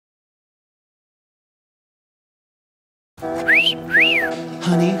Honey,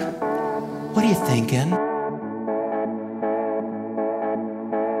 what are you thinking?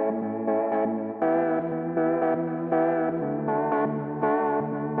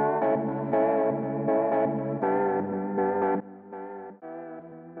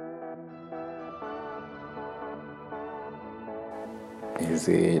 Is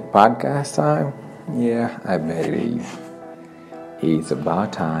it podcast time? Yeah, I bet it is. It's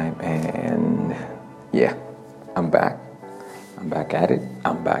about time, and yeah, I'm back. I'm back at it.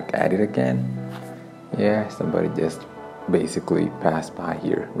 I'm back at it again. Yeah, somebody just basically passed by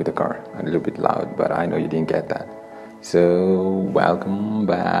here with a car. A little bit loud, but I know you didn't get that. So, welcome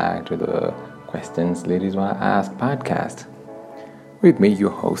back to the Questions Ladies Wanna Ask podcast. With me,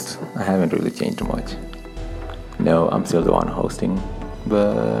 your host. I haven't really changed much. No, I'm still the one hosting.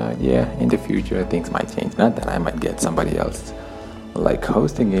 But yeah, in the future things might change. Not that I might get somebody else like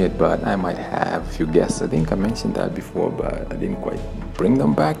hosting it, but I might have a few guests. I think I mentioned that before, but I didn't quite bring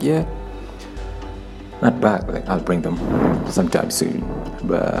them back yet. Not back, like I'll bring them sometime soon.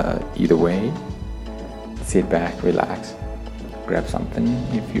 But either way, sit back, relax, grab something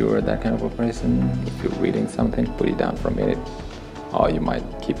if you're that kind of a person. If you're reading something, put it down for a minute. Or you might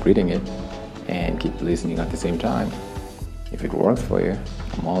keep reading it and keep listening at the same time. If it works for you,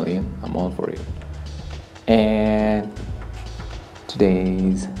 I'm all in, I'm all for it. And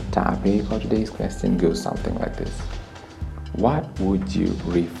today's topic or today's question goes something like this. What would you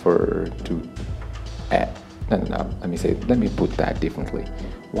refer to let me put that differently.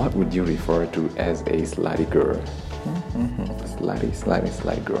 What would you refer to as a slutty girl?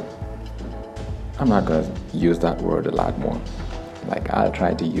 Slutty girl. I'm not going to use that word a lot more. Like, I'll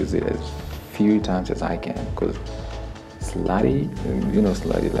try to use it as few times as I can, because slutty,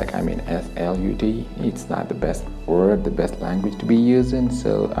 slutty, like I mean S-L-U-T, it's not the best word, the best language to be using,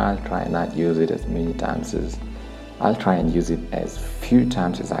 so I'll try not use it as many times as, I'll try and use it as few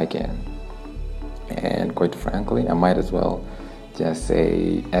times as I can. And quite frankly, I might as well just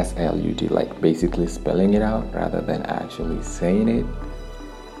say S-L-U-T, like basically spelling it out rather than actually saying it.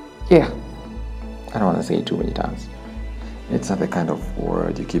 Yeah, I don't want to say it too many times. It's not the kind of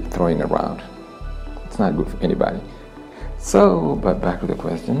word you keep throwing around. It's not good for anybody. So, but back to the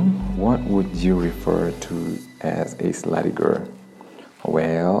question, what would you refer to as a slutty girl?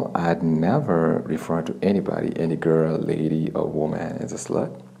 Well, I'd never refer to anybody, any girl, lady, or woman as a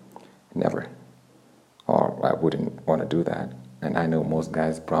slut. Never. Or I wouldn't want to do that. And I know most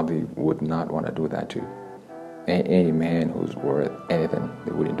guys probably would not want to do that too. Any man who's worth anything,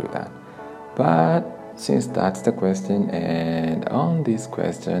 they wouldn't do that. But since that's the question, and on this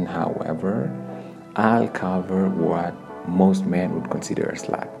question, however, I'll cover what most men would consider a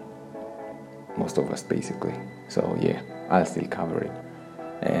slut. Most of us, basically. So yeah, I'll still cover it.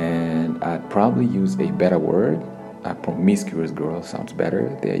 And I'd probably use a better word. A promiscuous girl sounds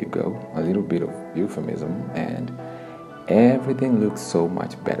better. There you go. A little bit of euphemism, and everything looks so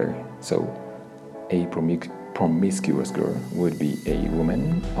much better. So a promiscuous girl would be a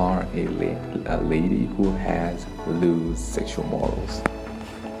woman or a lady who has loose sexual morals.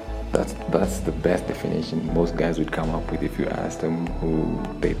 That's the best definition most guys would come up with if you ask them who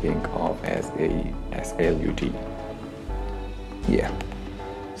they think of as a SLUT. Yeah.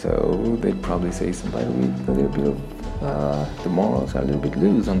 So they'd probably say somebody with a little bit of the morals are a little bit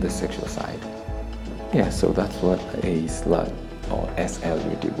loose on the sexual side. Yeah, so that's what a slut or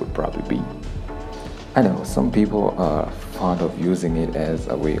SLUT would probably be. I know some people are fond of using it as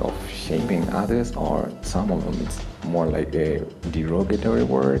a way of shaming others, or some of them it's more like a derogatory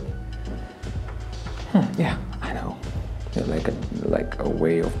word. Yeah, I know. Like a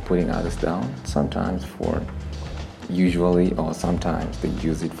way of putting others down. Sometimes they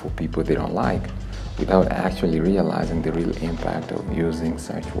use it for people they don't like, without actually realizing the real impact of using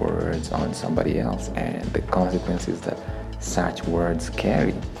such words on somebody else and the consequences that such words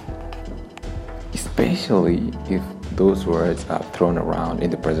carry. Especially if those words are thrown around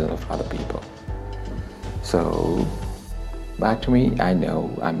in the presence of other people. So, back to me, I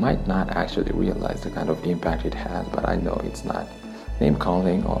know I might not actually realize the kind of impact it has, but I know it's not name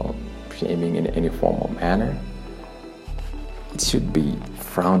calling or shaming in any form or manner. It should be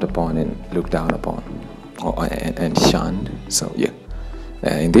frowned upon and looked down upon and shunned. So yeah,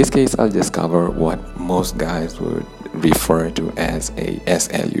 in this case, I'll just cover what most guys would refer to as a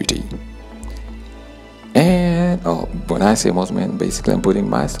SLUT. And when I say most men, basically I'm putting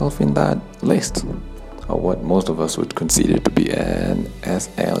myself in that list of what most of us would consider to be an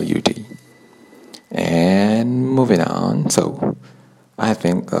SLUT. And moving on, so I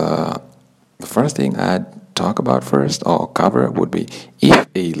think the first thing I'd talk about first or cover would be if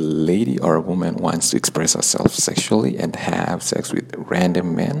a lady or a woman wants to express herself sexually and have sex with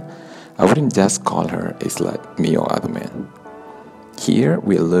random men, I wouldn't just call her a slut, me or other men. Here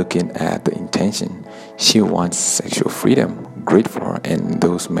we're looking at the intention. She wants sexual freedom. Great for her. And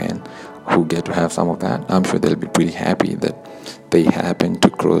those men who get to have some of that, I'm sure they'll be pretty happy that they happen to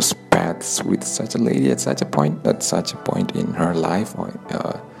cross paths with such a lady at such a point in her life, or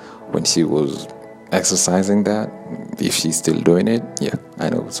when she was exercising that. If she's still doing it, yeah, I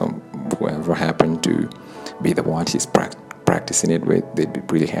know some whoever happened to be the one she's practicing it with, they'd be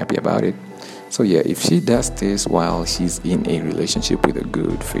pretty happy about it. So yeah, if she does this while she's in a relationship with a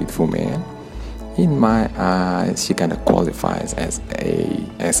good, faithful man, in my eyes, she kind of qualifies as a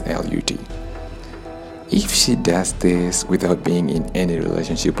SLUT. If she does this without being in any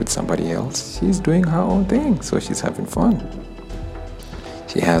relationship with somebody else, she's doing her own thing, so she's having fun.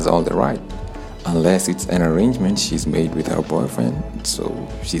 She has all the right, unless it's an arrangement she's made with her boyfriend. So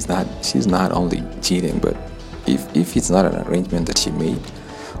she's not only cheating, but if it's not an arrangement that she made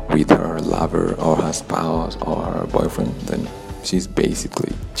with her lover or her spouse or her boyfriend, then she's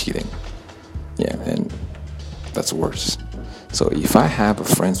basically cheating. Yeah, and that's worse. So if I have a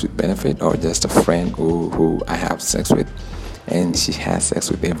friends with benefit, or just a friend who I have sex with, and she has sex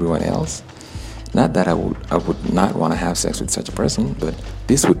with everyone else, not that I would not want to have sex with such a person, but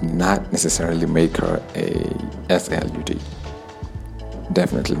this would not necessarily make her a SLUT.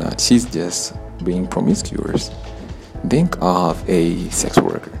 Definitely not. She's just being promiscuous. Think of a sex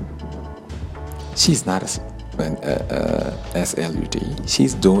worker. She's not an SLUT.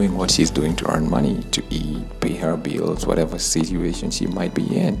 She's doing what she's doing to earn money, to eat, pay her bills, whatever situation she might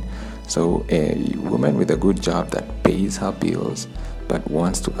be in. So a woman with a good job that pays her bills but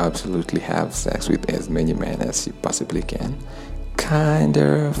wants to absolutely have sex with as many men as she possibly can,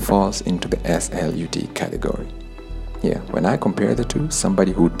 kinda falls into the SLUT category. Yeah, when I compare the two,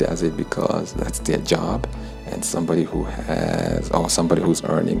 somebody who does it because that's their job, and somebody who's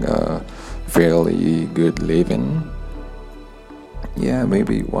earning a fairly good living, yeah,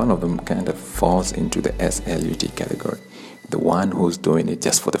 maybe one of them kind of falls into the SLUT category. The one who's doing it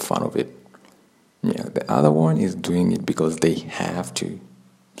just for the fun of it. Yeah, the other one is doing it because they have to.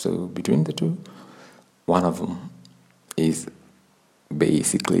 So between the two, one of them is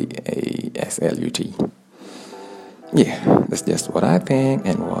basically a SLUT. Yeah, that's just what I think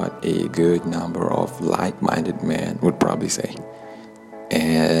and what a good number of like-minded men would probably say.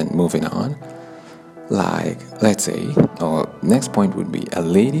 And moving on, like, let's say, our next point would be a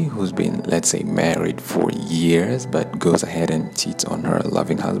lady who's been, let's say, married for years but goes ahead and cheats on her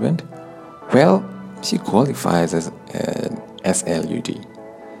loving husband. Well, she qualifies as an SLUT.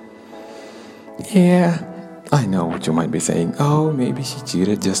 Yeah, I know what you might be saying. Oh, maybe she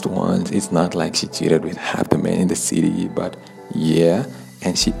cheated just once. It's not like she cheated with half the men in the city, but yeah,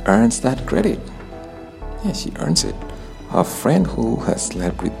 and she earns that credit. Yeah, she earns it. Her friend who has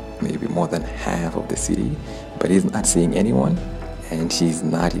slept with maybe more than half of the city, but is not seeing anyone, and she's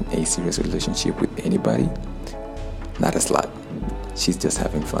not in a serious relationship with anybody, not a slut. She's just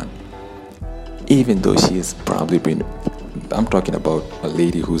having fun. Even though she has probably been, I'm talking about a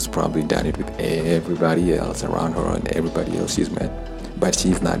lady who's probably done it with everybody else around her and everybody else she's met, but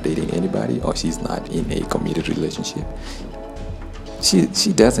she's not dating anybody, or she's not in a committed relationship.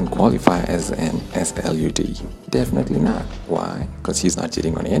 She doesn't qualify as an SLUT. Definitely not. Why? Because she's not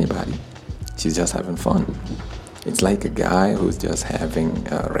cheating on anybody. She's just having fun. It's like a guy who's just having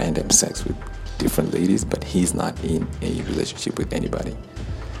random sex with different ladies, but he's not in a relationship with anybody.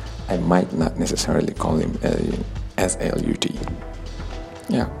 I might not necessarily call him a SLUT.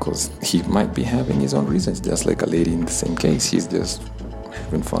 Yeah, because he might be having his own reasons, just like a lady in the same case. She's just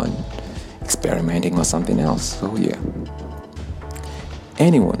having fun, experimenting or something else. So yeah.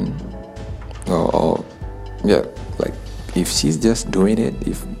 Anyone, like if she's just doing it,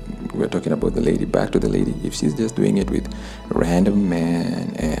 if we're talking about the lady, back to the lady, if she's just doing it with random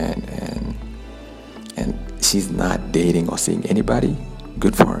men and she's not dating or seeing anybody,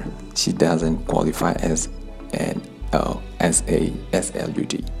 good for her. She doesn't qualify as a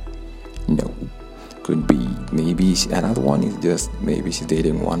SLUT. No. Could be maybe another one is just maybe she's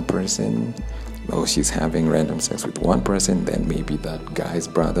dating one person, or she's having random sex with one person, then maybe that guy's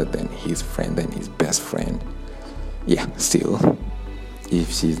brother, then his friend, then his best friend. Yeah, still,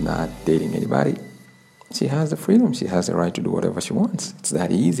 if she's not dating anybody, she has the freedom, she has the right to do whatever she wants. It's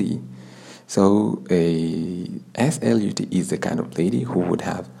that easy. So a SLUT is the kind of lady who would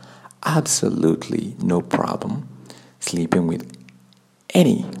have absolutely no problem sleeping with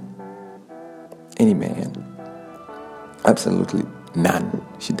any man. Absolutely none.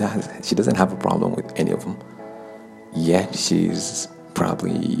 She doesn't have a problem with any of them. Yet she's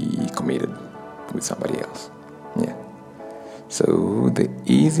probably committed with somebody else. Yeah. So the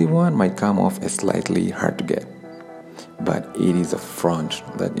easy one might come off as slightly hard to get, but it is a front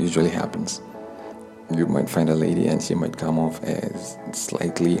that usually happens. You might find a lady and she might come off as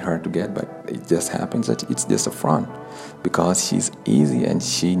slightly hard to get, but it just happens that it's just a front because she's easy and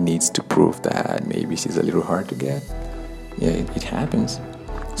she needs to prove that maybe she's a little hard to get. Yeah, it happens.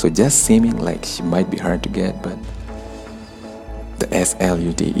 So just seeming like she might be hard to get, but the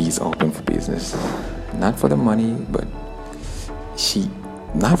SLUT is open for business. Not for the money, but she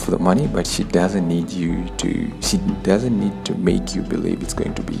doesn't need to make you believe it's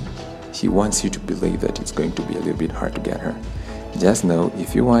going to be. She wants you to believe that it's going to be a little bit hard to get her. Just know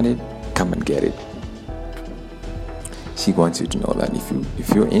if you want it, come and get it. She wants you to know that if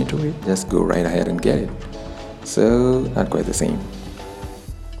you're into it, just go right ahead and get it. So not quite the same.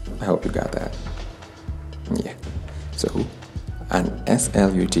 I hope you got that. Yeah. So an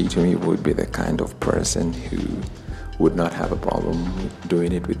SLUT to me would be the kind of person who would not have a problem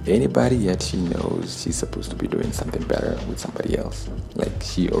doing it with anybody, yet she knows she's supposed to be doing something better with somebody else. Like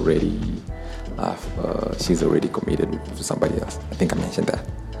she's already committed to somebody else. I think I mentioned that.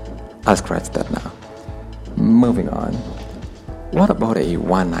 I'll scratch that now. Moving on. What about a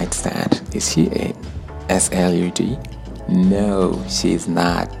one-night stand? Is she a SLUT? No, she's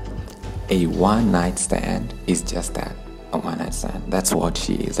not. A one-night stand is just that. A one-night stand. That's what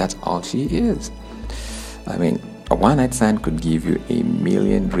she is. That's all she is. I mean, a one-night stand could give you a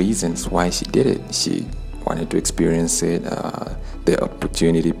million reasons why she did it. She wanted to experience it. The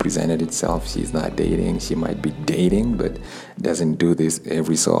opportunity presented itself. She's not dating. She might be dating, but doesn't do this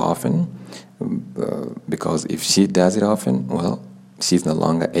every so often. Because if she does it often, well, she's no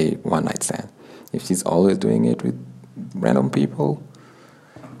longer a one-night stand. If she's always doing it with random people,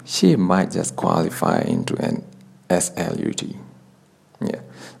 she might just qualify into an SLUT. Yeah,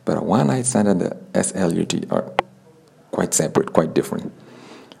 but a one-night stand and the SLUT are quite separate, quite different.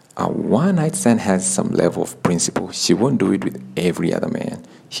 A one-night stand has some level of principle. She won't do it with every other man.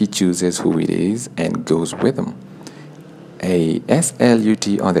 She chooses who it is and goes with them. A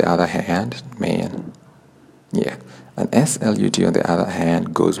SLUT, on the other hand, an SLUT, on the other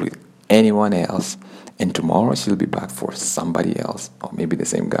hand, goes with anyone else, and tomorrow she'll be back for somebody else, or maybe the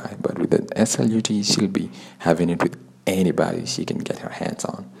same guy. But with an SLUT, she'll be having it with anybody she can get her hands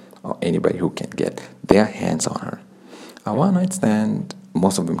on, or anybody who can get their hands on her. A one-night stand,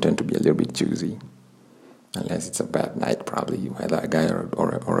 most of them tend to be a little bit choosy, unless it's a bad night, probably, whether a guy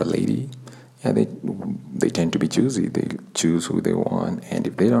or a lady. Yeah, they tend to be choosy. They choose who they want, and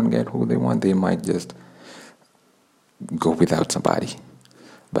if they don't get who they want, they might just go without somebody.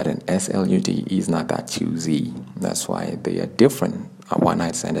 But an SLUT is not that choosy. That's why they are different, a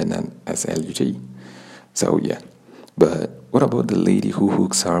one-night stand and an SLUT. So, yeah. But what about the lady who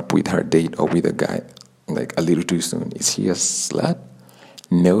hooks her up with her date or with a guy like a little too soon? Is she a slut?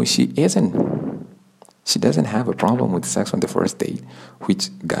 No, she isn't. She doesn't have a problem with sex on the first date, which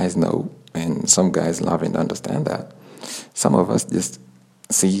guys know, and some guys love and understand that. Some of us just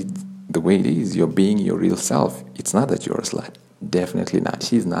see the way it is. You're being your real self. It's not that you're a slut. Definitely not.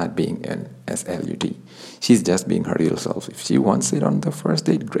 She's not being an SLUT. She's just being her real self. If she wants it on the first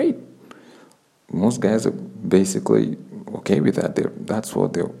date, great. Most guys are basically okay with that. That's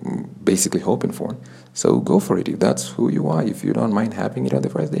what they're basically hoping for. So go for it. If that's who you are, if you don't mind having it on the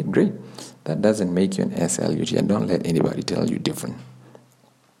first date, great. That doesn't make you an SLUT, and don't let anybody tell you different.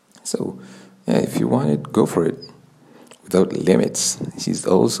 So, yeah, if you want it, go for it without limits. She's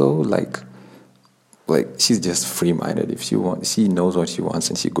also like she's just free-minded. If she knows what she wants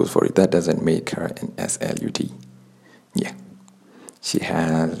and she goes for it. That doesn't make her an SLUT. Yeah. She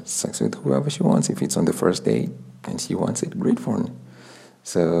has sex with whoever she wants. If it's on the first date and she wants it, great for her.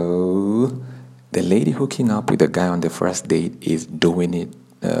 So the lady hooking up with the guy on the first date is doing it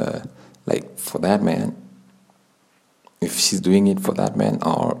for that man. If she's doing it for that man,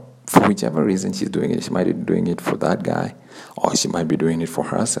 or for whichever reason she's doing it, she might be doing it for that guy, or she might be doing it for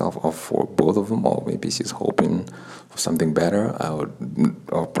herself, or for both of them, or maybe she's hoping for something better,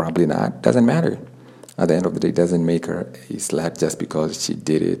 or probably not. Doesn't matter. At the end of the day, it doesn't make her a slut just because she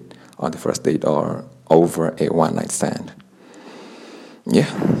did it on the first date or over a one-night stand. Yeah,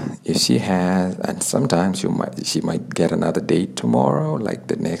 if she has, and sometimes she might get another date tomorrow, like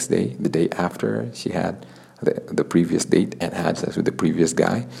the next day, the day after she had the previous date and had sex with the previous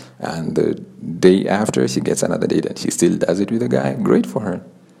guy, and the day after she gets another date and she still does it with a guy. Great for her.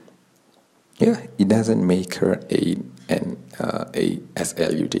 Yeah, it doesn't make her a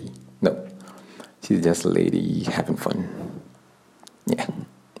SLUT. No, she's just a lady having fun. Yeah,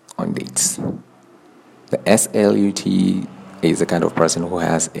 on dates. The SLUT is the kind of person who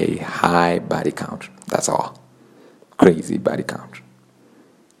has a high body count. That's all. Crazy body count.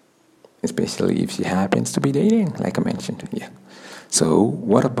 Especially if she happens to be dating, like I mentioned. Yeah. So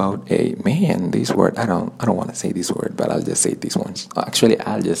what about a man? This word, I don't want to say this word, but I'll just say this once. Actually,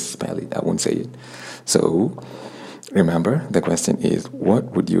 I'll just spell it. I won't say it. So remember, the question is,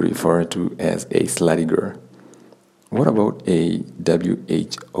 what would you refer to as a slutty girl? What about a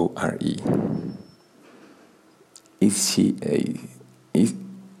WHORE? Is she a?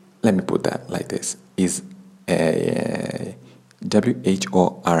 Let me put that like this: is a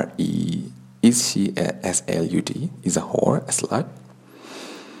WHORE? Is she a SLUT? Is a whore a slut?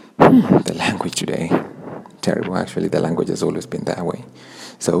 The language today, terrible. Actually, the language has always been that way.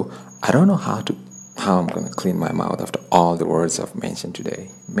 So I don't know how I'm gonna clean my mouth after all the words I've mentioned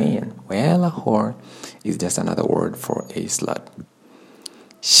today. Man, well, a whore is just another word for a slut.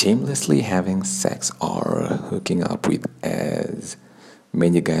 Shamelessly having sex or hooking up with as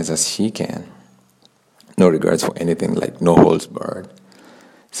many guys as she can. No regards for anything, like no holds barred.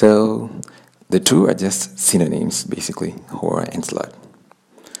 So the two are just synonyms, basically, whore and slut.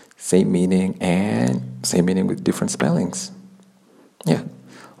 Same meaning with different spellings. Yeah.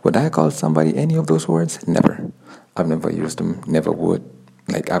 Would I call somebody any of those words? Never. I've never used them, never would.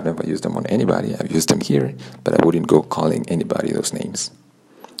 Like, I've never used them on anybody. I've used them here, but I wouldn't go calling anybody those names.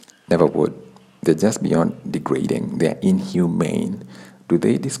 Never would. They're just beyond degrading. They're inhumane. Do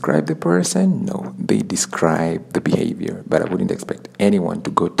they describe the person? No, they describe the behavior. But I wouldn't expect anyone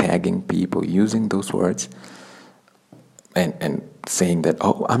to go tagging people using those words and saying that,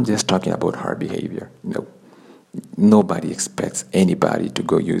 oh, I'm just talking about her behavior. No. Nobody expects anybody to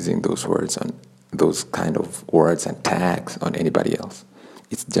go using those words on those kind of words and tags on anybody else.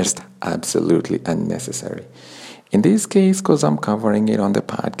 It's just absolutely unnecessary. In this case, because I'm covering it on the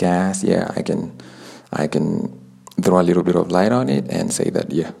podcast, yeah, I can throw a little bit of light on it and say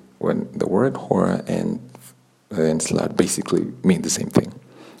that, yeah, when the word whore and slut basically mean the same thing.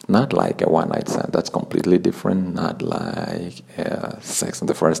 Not like a one-night stand, that's completely different. Not like sex on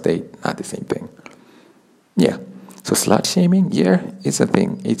the first date, not the same thing. Yeah, so slut shaming, yeah, it's a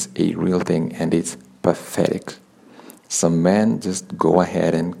thing. It's a real thing, and it's pathetic. Some men just go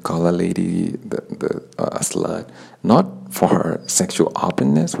ahead and call a lady a slut, not for her sexual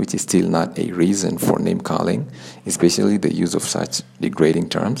openness, which is still not a reason for name calling, especially the use of such degrading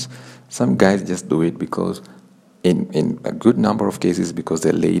terms. Some guys just do it because, in a good number of cases, because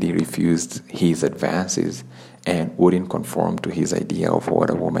the lady refused his advances and wouldn't conform to his idea of what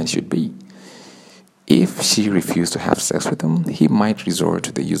a woman should be. If she refused to have sex with him, he might resort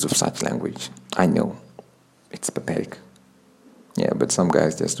to the use of such language. I know. It's pathetic. Yeah, but some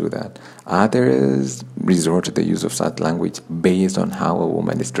guys just do that. Others resort to the use of such language based on how a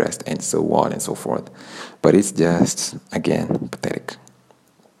woman is dressed and so on and so forth. But it's just, again, pathetic.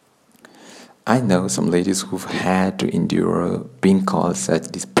 I know some ladies who've had to endure being called such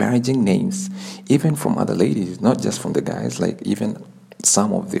disparaging names, even from other ladies, not just from the guys. Like, even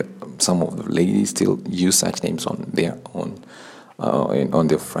some of the ladies still use such names on their own, on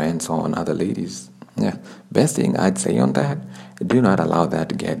their friends or on other ladies. Yeah, best thing I'd say on that: do not allow that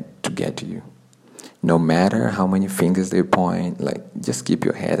to get to you. No matter how many fingers they point, like, just keep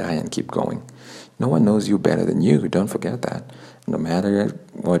your head high and keep going. No one knows you better than you. Don't forget that. No matter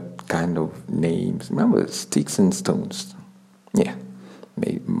what kind of names, remember, sticks and stones. Yeah,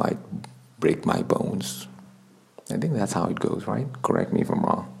 might break my bones. I think that's how it goes, right? Correct me if I'm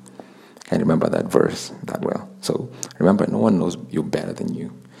wrong. Can't remember that verse that well. So remember, no one knows you better than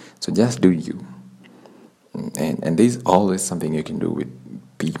you. So just do you. And there's always something you can do with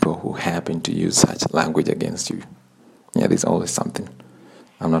people who happen to use such language against you. Yeah, there's always something.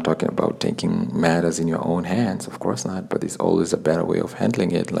 I'm not talking about taking matters in your own hands, of course not, but there's always a better way of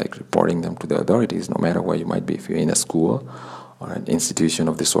handling it, like reporting them to the authorities, no matter where you might be. If you're in a school or an institution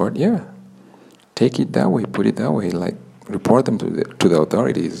of the sort, yeah, take it that way, put it that way, like report them to the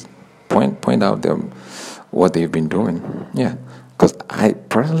authorities, point out them what they've been doing. Yeah, because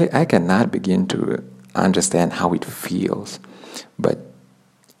I cannot begin to understand how it feels, but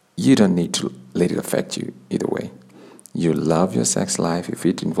you don't need to let it affect you either way. You love your sex life. If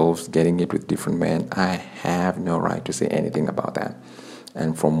it involves getting it with different men, I have no right to say anything about that.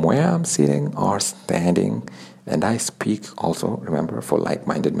 And from where I'm sitting or standing, and I speak also, remember, for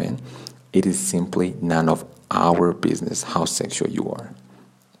like-minded men, it is simply none of our business how sexual you are.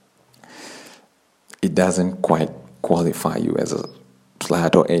 It doesn't quite qualify you as a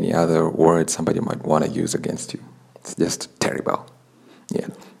slut or any other word somebody might want to use against you. It's just terrible. Yeah.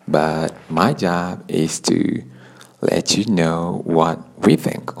 But my job is to let you know what we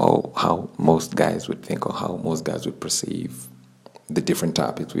think, or how most guys would think, or how most guys would perceive the different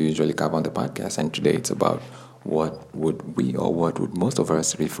topics we usually cover on the podcast. And today it's about what would we or what would most of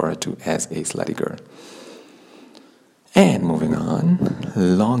us refer to as a slutty girl. And moving on,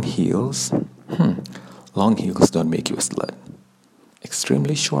 long heels. Long heels don't make you a slut.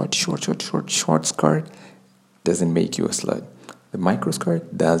 Extremely short skirt doesn't make you a slut. The micro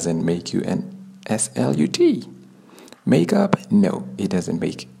skirt doesn't make you an SLUT. Makeup, no, it doesn't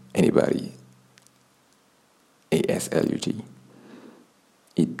make anybody a SLUT.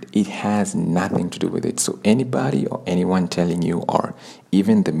 It has nothing to do with it. So anybody or anyone telling you, or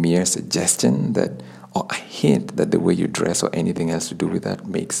even the mere suggestion that, or a hint that the way you dress or anything else to do with that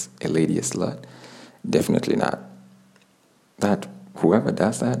makes a lady a slut, definitely not. That whoever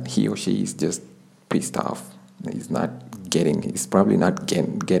does that, he or she is just pissed off. He's not getting anything.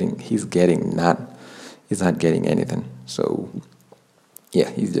 So yeah,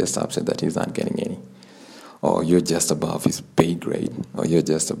 he's just upset that he's not getting any. Or you're just above his pay grade, or you're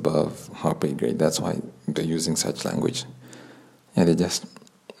just above her pay grade. That's why they're using such language. And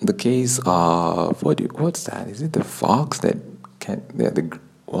the case of, what's that? Is it the fox that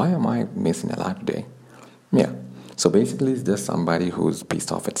why am I missing a lot today? Yeah. So basically it's just somebody who's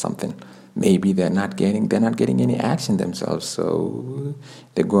pissed off at something. Maybe they're not getting any action themselves, so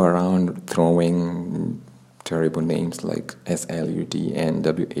they go around throwing terrible names like SLUT and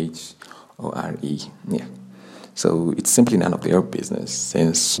WHORE. Yeah. So it's simply none of their business.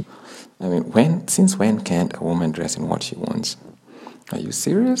 Since when can't a woman dress in what she wants? Are you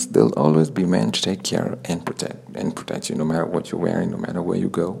serious? There'll always be men to take care and protect you, no matter what you're wearing, no matter where you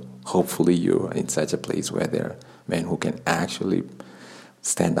go. Hopefully you're in such a place where there are men who can actually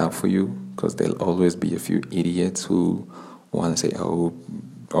stand up for you, because there'll always be a few idiots who want to say, or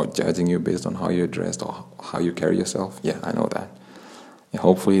judging you based on how you're dressed or how you carry yourself. Yeah, I know that. And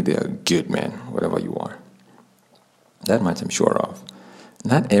hopefully they're good men, whatever you are. That much I'm sure of.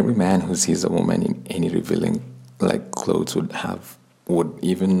 Not every man who sees a woman in any revealing clothes would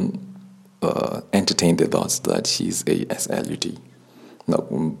even entertain the thoughts that she's a SLUT.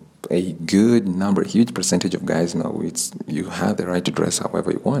 No, a good number, huge percentage of guys know you have the right to dress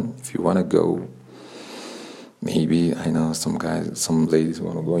however you want. If you want to go, maybe I know some ladies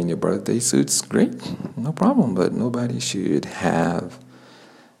want to go in their birthday suits, great, no problem. But nobody should have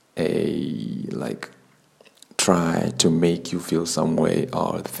try to make you feel some way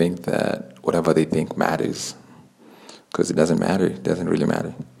or think that whatever they think matters, because it doesn't matter. It doesn't really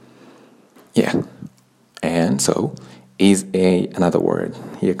matter. Yeah. And so is another word.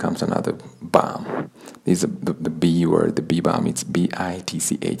 Here comes another bomb. This is the B word, the B bomb. It's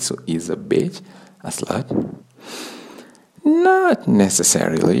BITCH. So is a bitch a slut? Not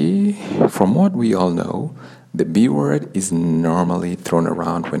necessarily. From what we all know, the B word is normally thrown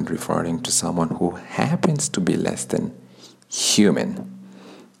around when referring to someone who happens to be less than human.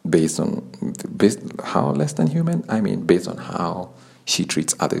 Based on how less than human? I mean, based on how she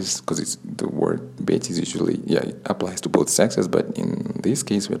treats others, because the word bitch is usually, it applies to both sexes, but in this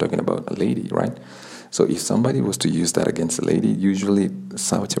case, we're talking about a lady, right? So if somebody was to use that against a lady, usually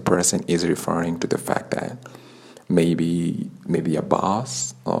such a person is referring to the fact that maybe a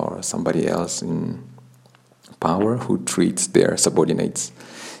boss or somebody else in power who treats their subordinates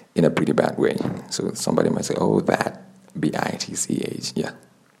in a pretty bad way. So somebody might say, oh, that BITCH, yeah.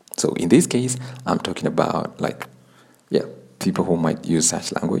 So in this case, I'm talking about people who might use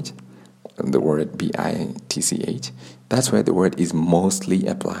such language, the word BITCH. That's where the word is mostly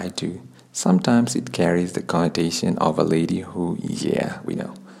applied to. Sometimes it carries the connotation of a lady who, we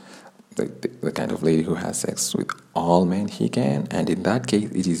know, the kind of lady who has sex with all men he can, and in that case,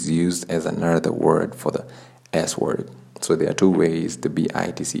 it is used as another word for the S word. So there are two ways the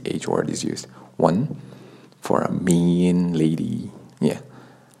BITCH word is used. One, for a mean lady,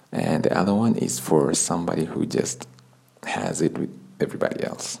 and the other one is for somebody who just has it with everybody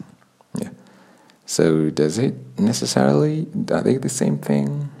else. Yeah. So does it necessarily, are they the same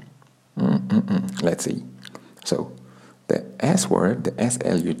thing? Let's see. So the S word, the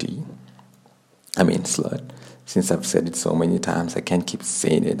SLUT, slut. Since I've said it so many times, I can't keep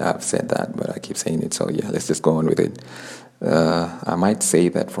saying it. I've said that, but I keep saying it. So let's just go on with it. I might say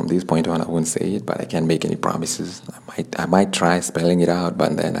that from this point on I won't say it, but I can't make any promises. I might try spelling it out,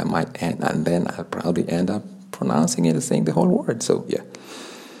 but then I'll probably end up pronouncing it and saying the whole word. So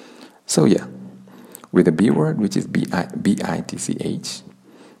with the B word, which is BITCH,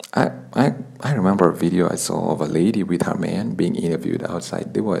 I remember a video I saw of a lady with her man being interviewed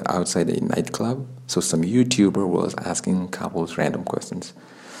outside. They were outside a nightclub. So some YouTuber was asking couples random questions.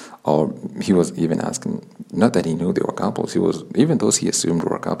 Or he was even asking, not that he knew they were couples, he was, even those he assumed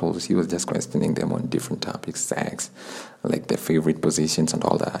were couples, he was just questioning them on different topics, sex, like their favorite positions and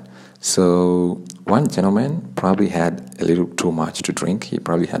all that. So one gentleman probably had a little too much to drink. He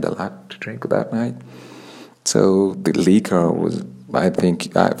probably had a lot to drink that night. So the liquor was, I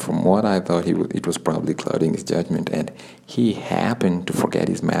think, from what I thought, it was probably clouding his judgment, and he happened to forget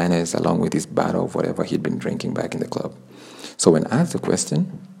his manners along with his bottle of whatever he'd been drinking back in the club. So when asked the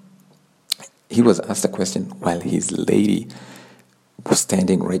question, he was asked a question while his lady was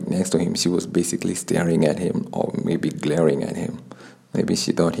standing right next to him. She was basically staring at him or maybe glaring at him. Maybe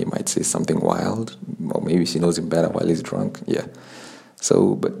she thought he might say something wild, or maybe she knows him better while he's drunk. Yeah.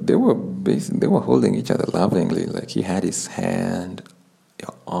 So, but they were holding each other lovingly. Like he had his hand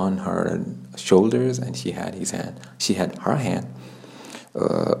on her shoulders, and she had her hand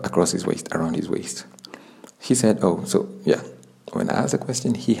across his waist, around his waist. He said, "Oh, so yeah." When I asked the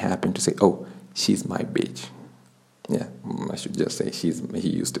question, he happened to say, "Oh, she's my bitch." Yeah, I should just say he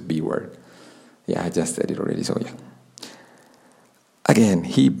used the B word. Yeah, I just said it already, so yeah. Again,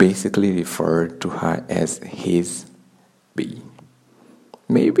 he basically referred to her as his B.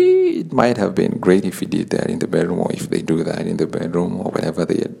 Maybe it might have been great if he did that in the bedroom, or if they do that in the bedroom, or whatever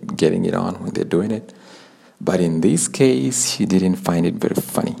they're getting it on when they're doing it. But in this case, he didn't find it very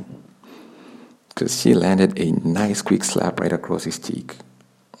funny, because she landed a nice quick slap right across his cheek.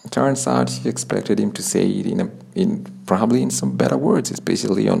 Turns out she expected him to say it probably in some better words,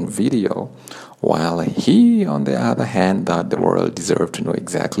 especially on video, while he, on the other hand, thought the world deserved to know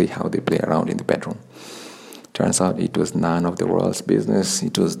exactly how they play around in the bedroom. Turns out it was none of the world's business.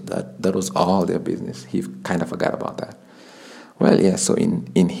 It was that was all their business. He kind of forgot about that. Well, yeah, so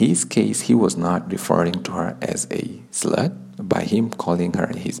in his case, he was not referring to her as a slut by him calling her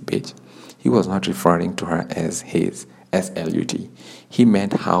his bitch. He was not referring to her as his SLUT. He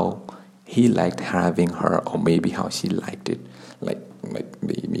meant how he liked having her, or maybe how she liked it, like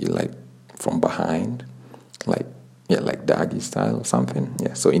maybe like from behind, like doggy style or something.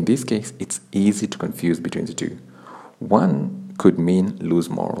 Yeah. So in this case, it's easy to confuse between the two. One could mean lose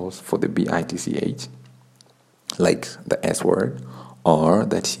morals for the BITCH, like the S word, or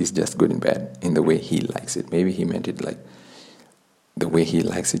that she's just good in bed in the way he likes it. Maybe he meant it like the way he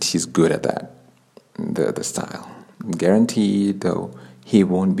likes it, she's good at that, the style. Guaranteed, though, he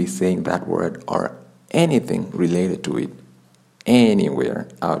won't be saying that word or anything related to it anywhere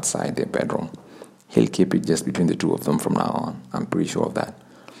outside their bedroom. He'll keep it just between the two of them from now on. I'm pretty sure of that.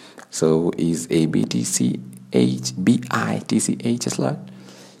 So is a BITCH a slut?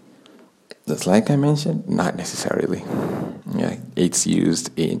 Just like I mentioned, not necessarily. Yeah, it's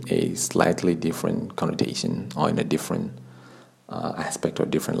used in a slightly different connotation or in a different aspect or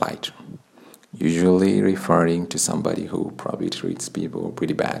different light. Usually referring to somebody who probably treats people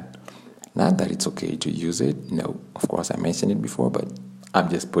pretty bad. Not that it's okay to use it. No, of course I mentioned it before, but I'm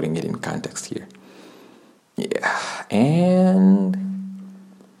just putting it in context here. Yeah, and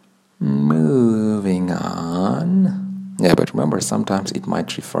moving on. Yeah, but remember, sometimes it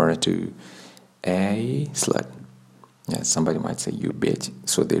might refer to a slut. Yeah, somebody might say you bitch,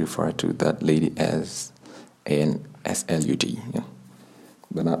 so they refer to that lady as an SLUT. Yeah.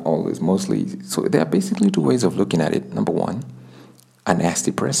 But not always, mostly. So there are basically two ways of looking at it. Number one, a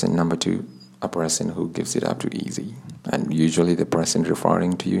nasty person. Number two, a person who gives it up too easy. And usually the person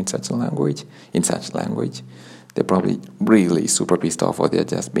referring to you in such language, they're probably really super pissed off, or they're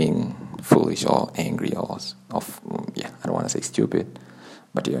just being foolish or angry or I don't want to say stupid.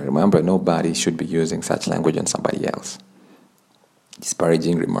 But yeah, remember, nobody should be using such language on somebody else.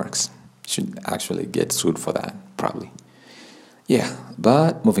 Disparaging remarks should actually get sued for that, probably. Yeah,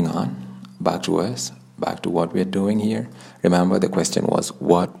 but moving on, back to us, back to what we're doing here. Remember, the question was,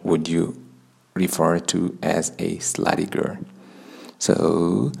 what would you refer to as a slutty girl?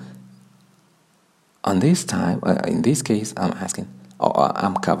 So, in this case,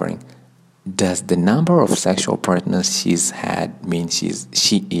 I'm covering, does the number of sexual partners she's had mean she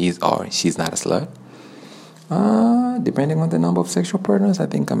is or she's not a slut? Depending on the number of sexual partners, I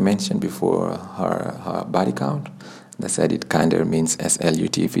think I mentioned before her body count. I said it kind of means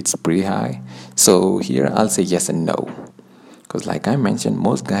SLUT if it's pretty high. So here I'll say yes and no. Because like I mentioned,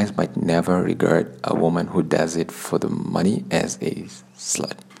 most guys might never regard a woman who does it for the money as a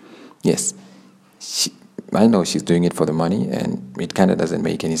slut. Yes, I know she's doing it for the money, and it kind of doesn't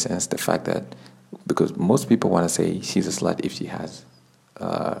make any sense, the fact that, because most people want to say she's a slut if she has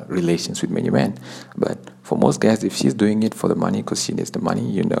relations with many men. But for most guys, if she's doing it for the money because she needs the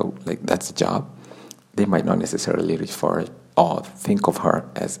money, like that's the job, they might not necessarily refer or think of her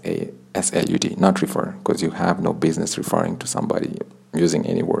as a SLUT, not refer, because you have no business referring to somebody using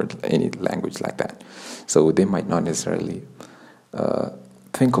any word, any language like that. So they might not necessarily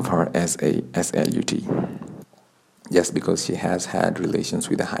think of her as a SLUT just because she has had relations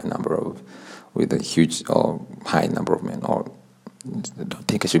with with a huge or high number of men. Or I don't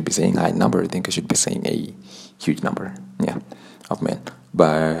think I should be saying high number. I think I should be saying a huge number, of men.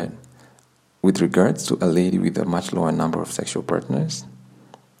 But with regards to a lady with a much lower number of sexual partners,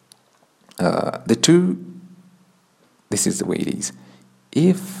 this is the way it is.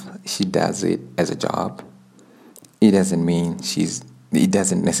 If she does it as a job, it doesn't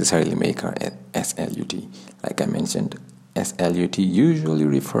necessarily make her an SLUT. Like I mentioned, SLUT usually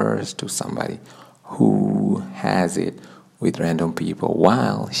refers to somebody who has it with random people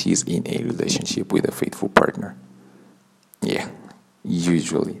while she's in a relationship with a faithful partner. Yeah,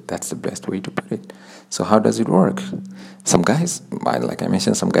 usually that's the best way to put it. So how does it work? Some guys, like I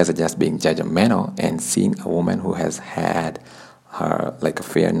mentioned, some guys are just being judgmental and seeing a woman who has had her like a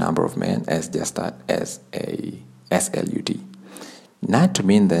fair number of men as just that as a SLUT. Not to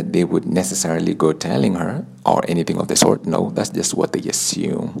mean that they would necessarily go telling her or anything of the sort. No, that's just what they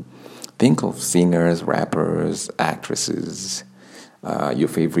assume. Think of singers, rappers, actresses, your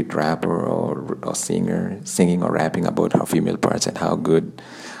favorite rapper or singer singing or rapping about her female parts and how good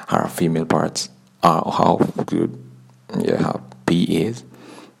her female parts are, or how good her P is.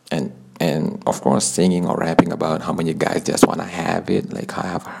 And of course singing or rapping about how many guys just want to have it, like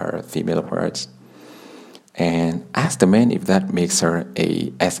have her female parts. And ask the man if that makes her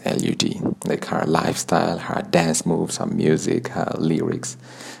a SLUT, like her lifestyle, her dance moves, her music, her lyrics,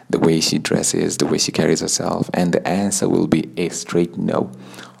 the way she dresses, the way she carries herself. And the answer will be a straight no.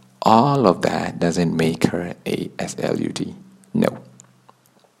 All of that doesn't make her a SLUT. No.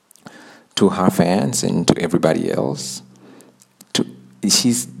 To her fans and to everybody else,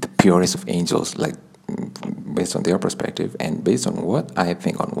 she's the purest of angels, like based on their perspective and based on what I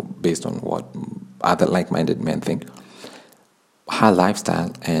think, based on what other like-minded men think. Her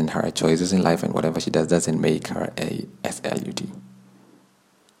lifestyle and her choices in life and whatever she does doesn't make her a SLUT.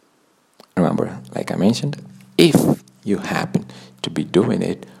 Remember, like I mentioned, if you happen to be doing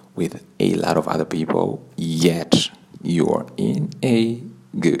it with a lot of other people, yet you're in a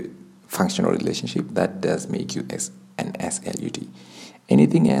good functional relationship, that does make you an SLUT.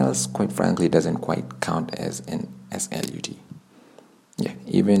 Anything else, quite frankly, doesn't quite count as an SLUT. Yeah,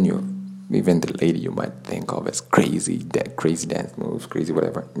 even the lady you might think of as crazy dance moves, crazy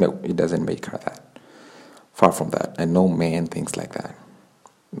whatever. No, it doesn't make her that. Far from that. And no man thinks like that.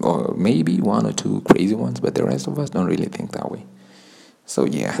 Or maybe one or two crazy ones, but the rest of us don't really think that way. So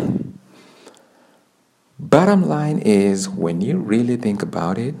yeah. Bottom line is, when you really think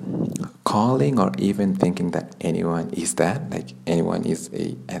about it, calling or even thinking that anyone is that, like anyone is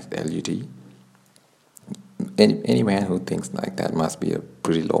a SLUT, any man who thinks like that must be a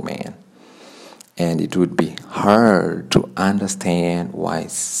pretty low man. And it would be hard to understand why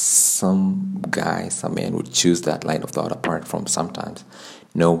some men would choose that line of thought, apart from sometimes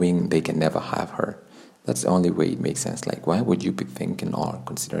knowing they can never have her. That's the only way it makes sense. Like, why would you be thinking or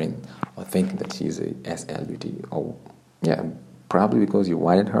considering or thinking that she's a SLUT? Oh, yeah, probably because you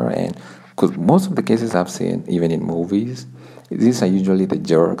wanted her. And because most of the cases I've seen, even in movies, these are usually the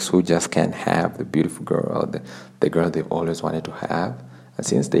jerks who just can't have the beautiful girl or the girl they've always wanted to have. And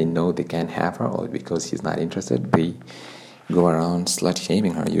since they know they can't have her, or because she's not interested, they go around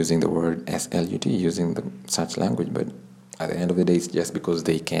slut-shaming her, using the word SLUT, using such language. But at the end of the day, it's just because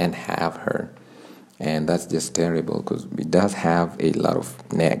they can't have her. And that's just terrible, because it does have a lot of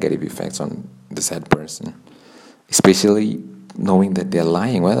negative effects on the said person. Especially knowing that they're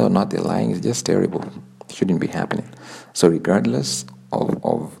lying. Whether or not they're lying is just terrible. It shouldn't be happening. So regardless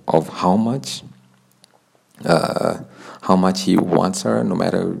of how much he wants her, no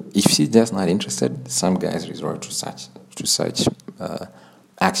matter if she's just not interested, some guys resort to such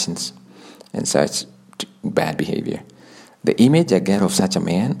actions and such bad behavior. The image I get of such a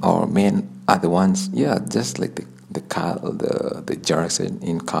man, or men are the ones, just like the jerks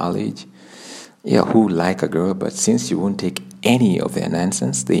in college, who like a girl, but since you won't take any of their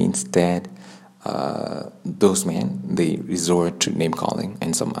nonsense, they instead, those men, they resort to name calling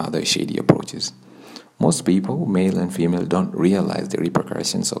and some other shady approaches. Most people, male and female, don't realize the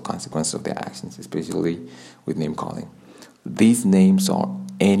repercussions or consequences of their actions, especially with name calling. These names or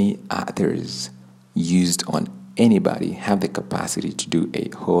any others used on anybody have the capacity to do a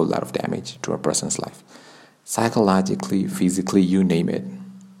whole lot of damage to a person's life. Psychologically, physically, you name it.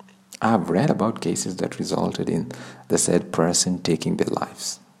 I've read about cases that resulted in the said person taking their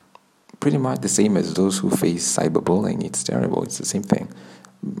lives. Pretty much the same as those who face cyberbullying. It's terrible. It's the same thing.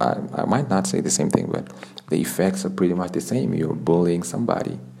 I might not say the same thing, but the effects are pretty much the same. You're bullying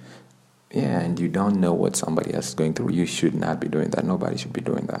somebody, yeah, and you don't know what somebody else is going through. You should not be doing that. Nobody should be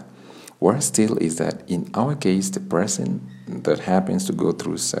doing that. Worse still is that in our case, the person that happens to go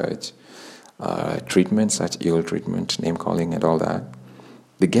through such treatment, such ill treatment, name calling, and all that,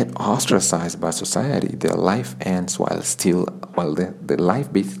 they get ostracized by society. Their life ends while the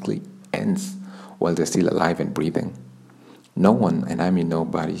life basically ends while they're still alive and breathing. No one, and I mean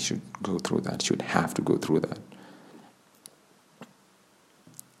nobody, should go through that, should have to go through that.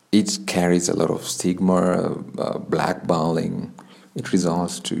 It carries a lot of stigma, blackballing. The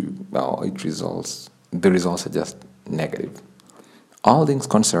results are just negative. All things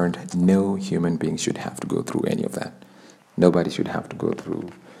concerned, no human being should have to go through any of that. Nobody should have to go through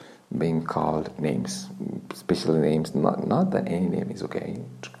being called names, especially names, not that any name is okay,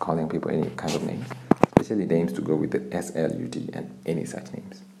 calling people any kind of names, especially names to go with the SLUT and any such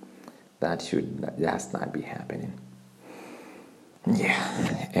names. That should just not be happening.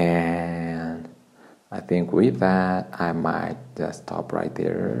 Yeah, and I think with that, I might just stop right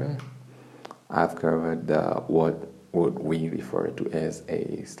there. I've covered what we refer to as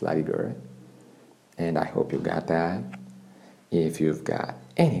a slutty girl, and I hope you got that. If you've got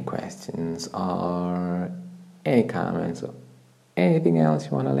any questions or any comments or anything else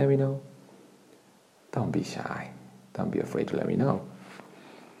you want to let me know, don't be shy. Don't be afraid to let me know.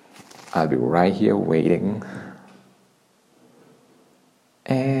 I'll be right here waiting.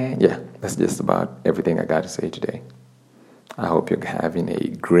 And yeah, that's just about everything I got to say today. I hope you're having a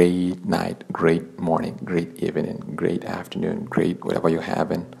great night, great morning, great evening, great afternoon, great whatever you're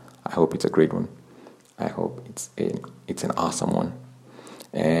having. I hope it's a great one. I hope it's an awesome one.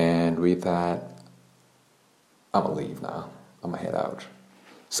 And with that, I'm gonna leave now. I'm gonna head out.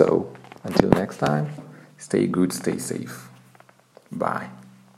 So until next time, stay good, stay safe. Bye.